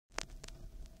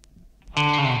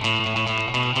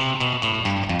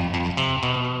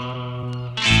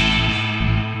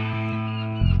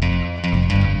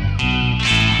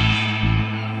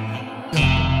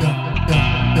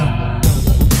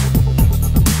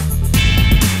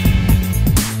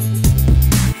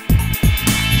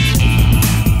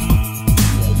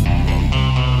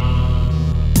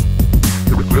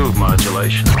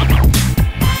Modulation.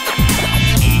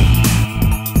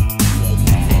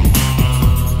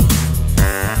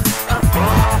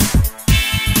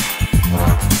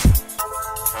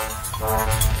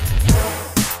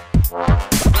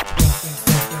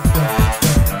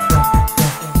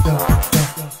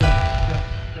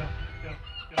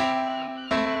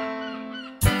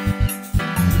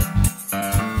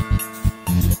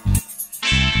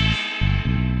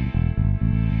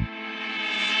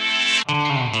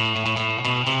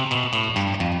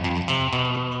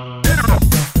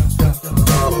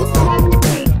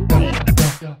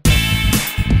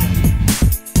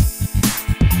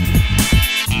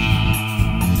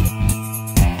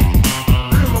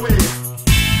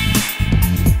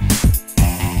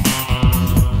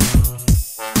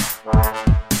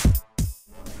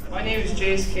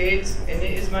 And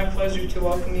it is my pleasure to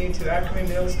welcome you to Ackerman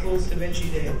Middle School's Da Vinci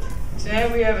Day.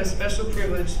 Tonight we have a special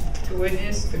privilege to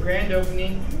witness the grand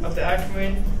opening of the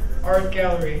Ackerman Art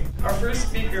Gallery. Our first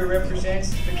speaker represents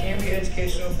the Canby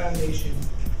Educational Foundation.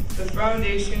 The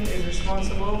foundation is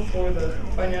responsible for the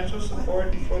financial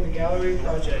support for the gallery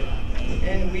project,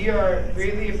 and we are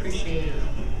greatly appreciative.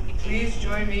 Please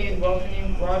join me in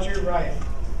welcoming Roger Reif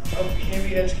of the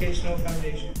Canby Educational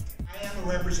Foundation. I am a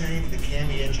representative of the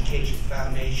Canby Education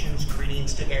Foundation's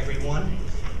greetings to everyone.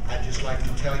 I'd just like to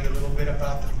tell you a little bit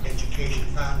about the Education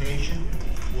Foundation.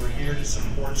 We're here to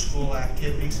support school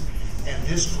activities, and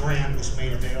this grant was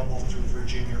made available through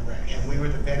Virginia Rec, and we were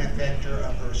the benefactor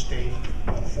of her estate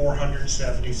of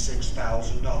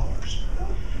 $476,000.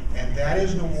 And that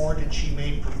is an award that she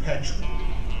made perpetually.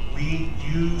 We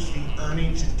use the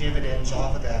earnings and dividends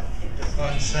off of that to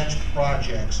fund such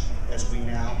projects as we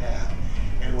now have.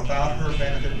 And without her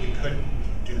benefit, we couldn't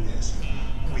do this.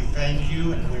 We thank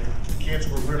you, and the kids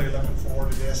were really looking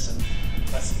forward to this. And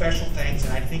a special thanks,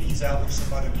 and I think he's out with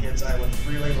some other kids. I would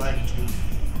really like to,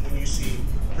 when you see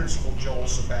Principal Joel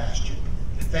Sebastian,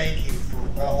 thank you for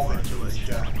all that he's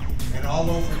done. And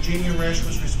although Virginia Resch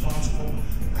was responsible,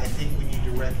 I think we need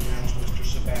to recognize Mr.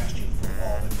 Sebastian for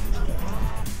all that he's done.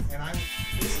 And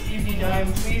this evening, I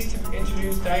am pleased to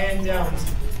introduce Diane Downs,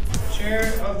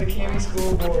 Chair of the Canby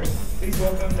School Board. Please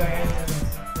welcome Diane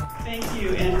Downs. Thank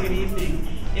you and good evening.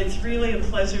 It's really a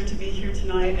pleasure to be here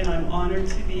tonight, and I'm honored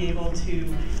to be able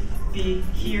to be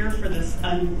here for this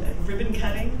ribbon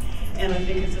cutting. And I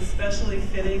think it's especially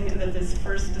fitting that this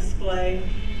first display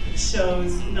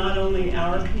shows not only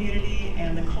our community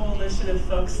and the coalition of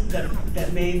folks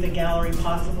that made the gallery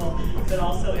possible, but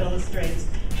also illustrates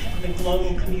the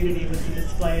global community with the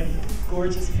display of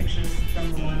gorgeous pictures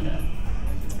from Rwanda.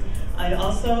 I'd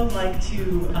also like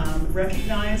to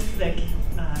recognize the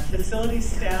facilities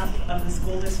staff of the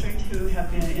school district who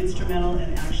have been instrumental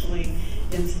in actually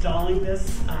installing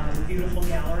this beautiful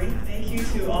gallery. Thank you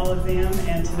to all of them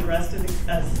and to the rest of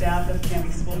the staff of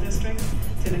Canby School District,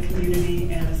 to the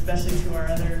community, and especially to our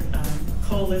other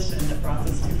coalition that brought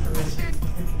this to fruition.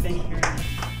 Thank you very much.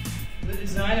 The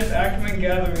design of Ackerman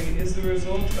Gallery is the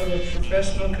result of a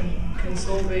professional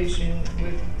consultation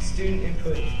with student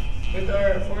input. We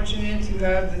are fortunate to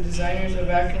have the designers of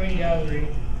Ackerman Gallery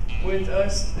with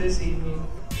us this evening.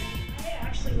 I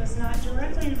actually was not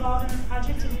directly involved in the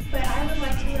project, but I would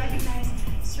like to recognize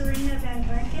Serena Van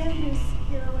Brinken, who's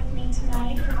here with me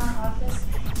tonight from our office.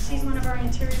 She's one of our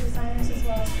interior designers, as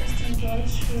well as Kristen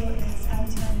Deutsch, who is out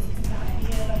of town and could not be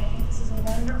here, but I think this is a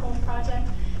wonderful project.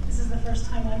 This is the first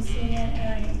time I'm seeing it,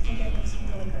 and I think it looks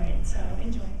really great, so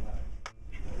enjoy it.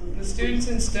 The students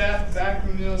and staff of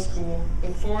Ackerman Middle School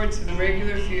look forward to the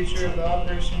regular future of the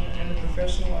operation and the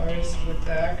professional artists with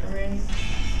the Ackerman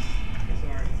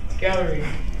Gallery.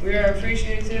 We are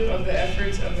appreciative of the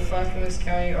efforts of the Clackamas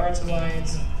County Arts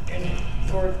Alliance and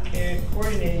for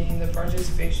coordinating the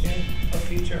participation of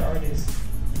future artists.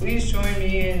 Please join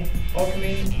me in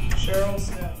welcoming Cheryl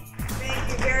Snow.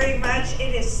 Thank you very much.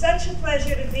 It is such a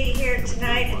pleasure to be here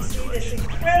tonight and see this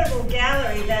incredible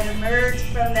gallery that emerged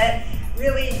from that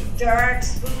really dark,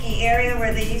 spooky area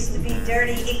where there used to be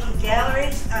dirty, icky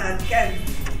galleries.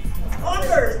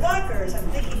 Walkers, I'm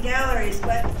thinking galleries,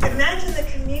 but imagine the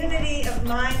community of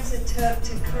minds it took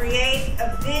to create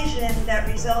a vision that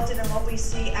resulted in what we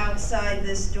see outside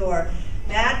this door.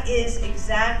 That is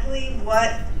exactly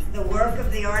what the work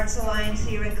of the Arts Alliance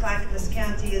here in Clackamas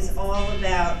County is all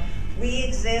about. We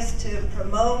exist to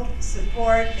promote,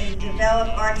 support, and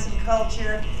develop arts and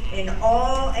culture in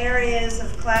all areas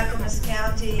of Clackamas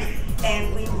County,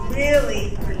 and we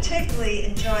really particularly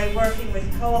enjoy working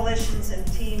with coalitions and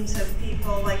teams of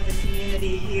people like the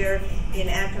community here in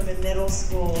Ackerman Middle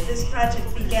School. This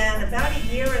project began about a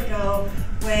year ago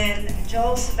when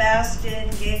Joel Sebastian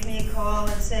gave me a call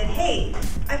and said, "Hey,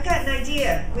 I've got an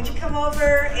idea. Would you come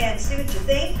over and see what you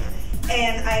think?"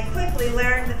 And I quickly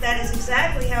learned that that is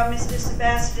exactly how Mr.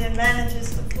 Sebastian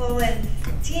manages to pull in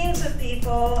teams of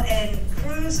people and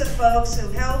crews of folks who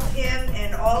help him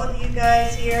and all of you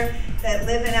guys here that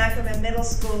live in Ackerman Middle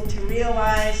School to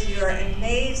realize your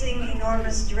amazing,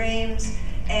 enormous dreams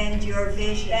and your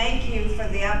vision. Thank you for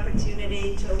the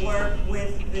opportunity to work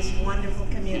with this wonderful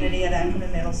community at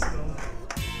Ackerman Middle School.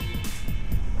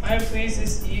 I am pleased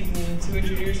this evening to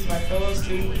introduce my fellow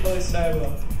student, Kelly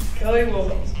Sywell. Kelly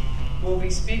will be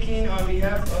speaking on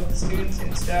behalf of the students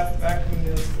and staff of Ackerman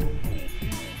Middle School.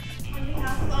 On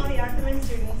behalf of all the Ackerman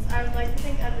students, I would like to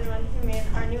thank everyone who made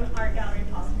our new art gallery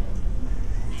possible.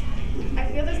 I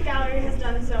feel this gallery has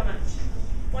done so much.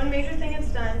 One major thing it's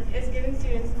done is giving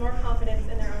students more confidence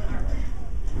in their own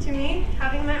artwork. To me,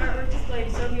 having my artwork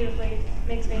displayed so beautifully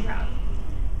makes me proud.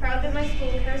 Proud that my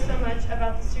school cares so much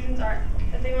about the students' art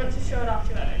that they want to show it off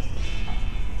to others.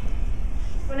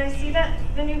 When I see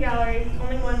the new gallery,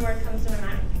 only one word comes to my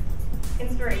mind: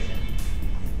 inspiration.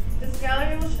 This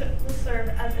gallery will serve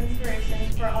as inspiration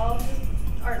for all of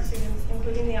the art students,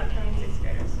 including the upcoming 6th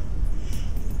graders.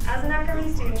 As an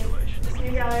Ackerman student, this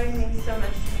new gallery means so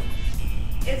much to me.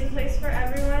 It's a place for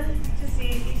everyone to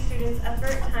see each student's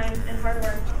effort, time, and hard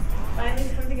work finally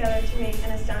come together to make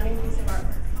an astounding piece of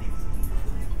artwork.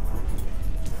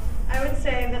 I would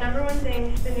say the number one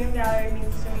thing the new gallery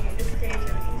means to me is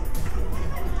creativity.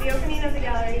 The opening of the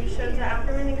gallery shows that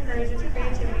Ackerman encourages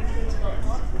creativity to its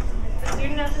fullest. The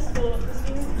students at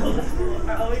the school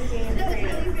are always being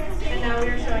creative, and now we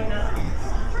are showing that off.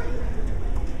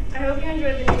 I hope you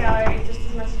enjoyed the new gallery just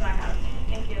as much as I have.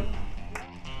 Thank you.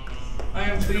 I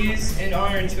am pleased and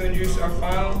honored to introduce our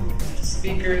final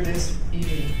speaker this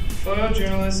evening,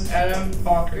 photojournalist Adam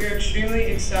Bacher. We are extremely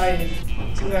excited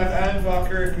to have Adam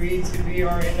Bacher agree to be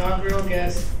our inaugural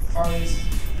guest artist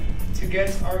to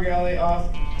get our gallery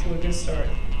off to a good start.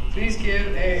 Please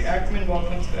give a Ackerman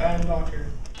welcome to Adam Bacher.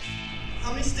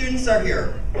 How many students are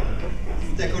here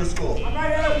that go to school?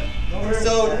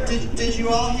 So did you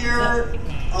all hear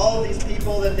all of these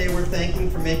people that they were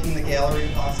thanking for making the gallery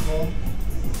possible?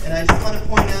 And I just want to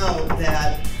point out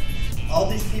that all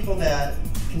these people that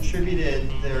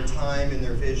contributed their time and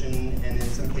their vision, and in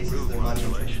some cases their money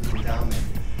in terms of endowment,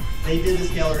 they did this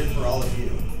gallery for all of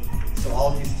you. So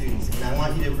all of you students, and I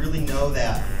want you to really know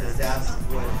that, because that's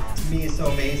what to me is so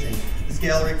amazing. This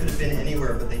gallery could have been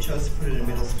anywhere, but they chose to put it in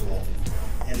middle school,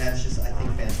 and that's just, I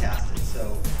think, fantastic.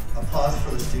 So applause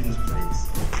for the students,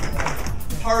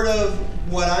 please. Part of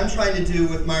what I'm trying to do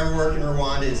with my work in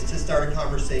Rwanda is to start a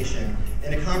conversation,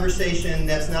 and a conversation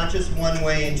that's not just one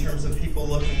way in terms of people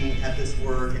looking at this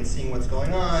work and seeing what's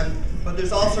going on, but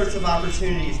there's all sorts of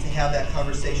opportunities to have that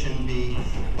conversation be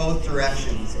both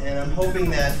directions. And I'm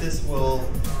hoping that this will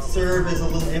serve as a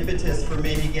little impetus for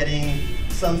maybe getting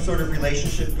some sort of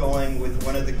relationship going with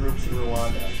one of the groups in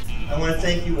Rwanda. I want to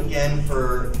thank you again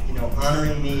for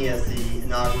honoring me as the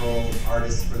inaugural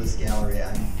artist for this gallery.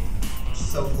 I'm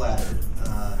so flattered,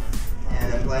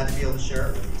 and I'm glad to be able to share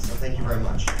it with you. So thank you very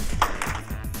much.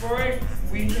 Before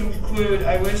we conclude,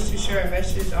 I wish to share a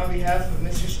message on behalf of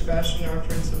Mr. Sebastian, our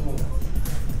principal.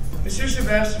 Mr.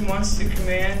 Sebastian wants to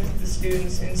commend the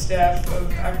students and staff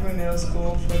of Ackerman Middle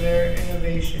School for their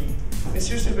innovation.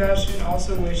 Mr. Sebastian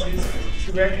also wishes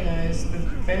to recognize the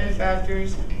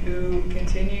benefactors who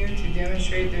continue to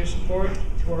demonstrate their support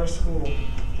to our school.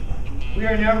 We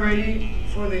are now ready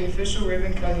for the official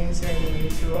ribbon cutting ceremony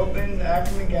to open the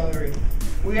Ackerman Gallery.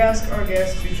 We ask our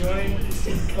guests to join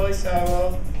Kelly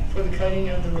Sywell for the cutting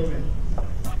of the ribbon.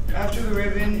 After the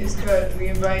ribbon is cut, we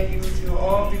invite you to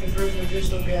all be the first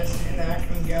official guests in the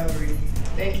Ackerman Gallery.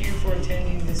 Thank you for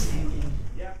attending this evening.